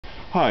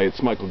Hi,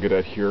 it's Michael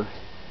Gaudet here,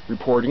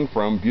 reporting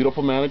from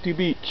beautiful Manatee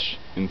Beach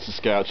in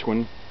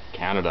Saskatchewan,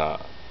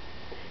 Canada.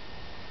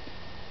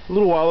 A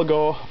little while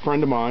ago, a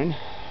friend of mine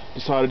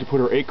decided to put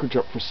her acreage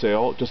up for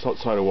sale just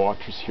outside of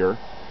Watrous here.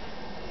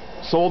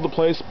 Sold the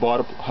place, bought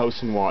a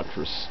house in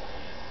Watrous.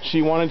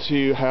 She wanted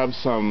to have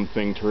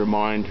something to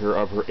remind her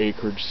of her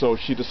acreage, so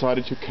she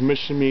decided to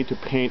commission me to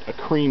paint a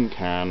cream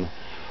can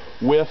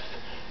with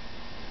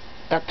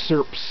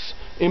excerpts,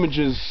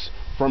 images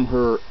from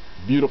her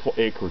beautiful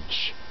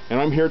acreage. And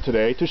I'm here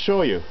today to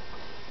show you.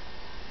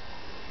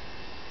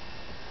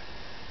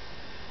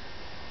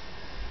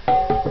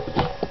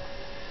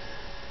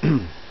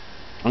 I'm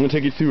going to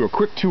take you through a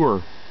quick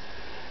tour.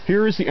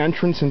 Here is the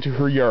entrance into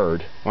her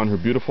yard on her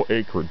beautiful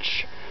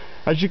acreage.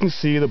 As you can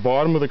see, the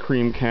bottom of the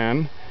cream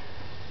can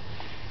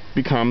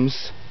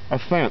becomes a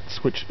fence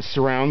which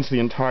surrounds the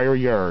entire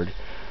yard.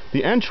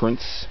 The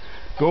entrance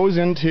goes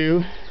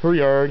into her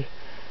yard.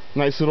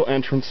 Nice little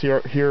entrance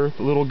here,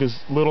 the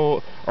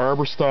little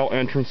arbor style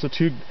entrance, the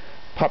two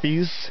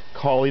puppies,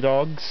 collie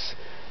dogs,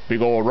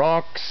 big old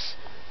rocks.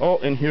 Oh,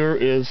 and here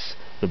is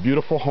the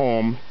beautiful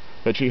home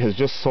that she has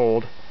just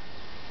sold.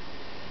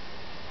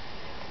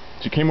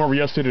 She came over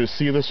yesterday to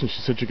see this and she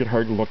said she could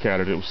hardly look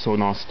at it. It was so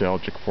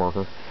nostalgic for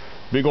her.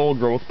 Big old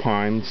growth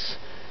pines,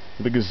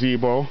 the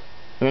gazebo,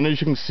 and then as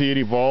you can see it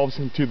evolves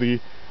into the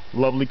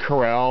lovely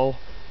corral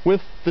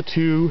with the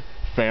two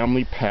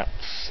family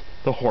pets,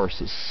 the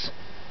horses.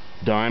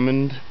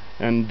 Diamond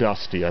and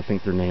Dusty, I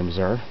think their names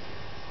are.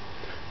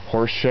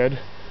 Horse shed,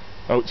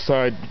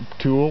 outside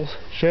tool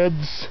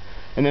sheds,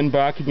 and then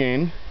back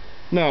again.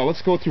 Now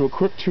let's go through a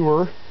quick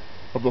tour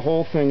of the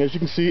whole thing. As you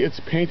can see, it's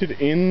painted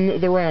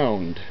in the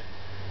round.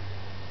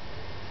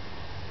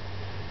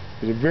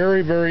 It's a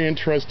very, very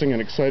interesting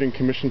and exciting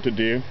commission to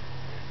do.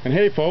 And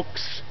hey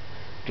folks,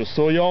 just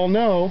so you all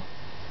know,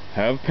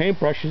 have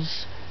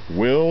paintbrushes,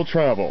 will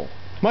travel.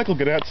 Michael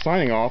Gaudet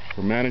signing off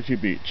from Manatee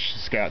Beach,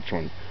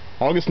 Saskatchewan.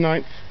 August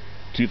 9th,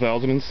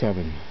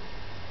 2007.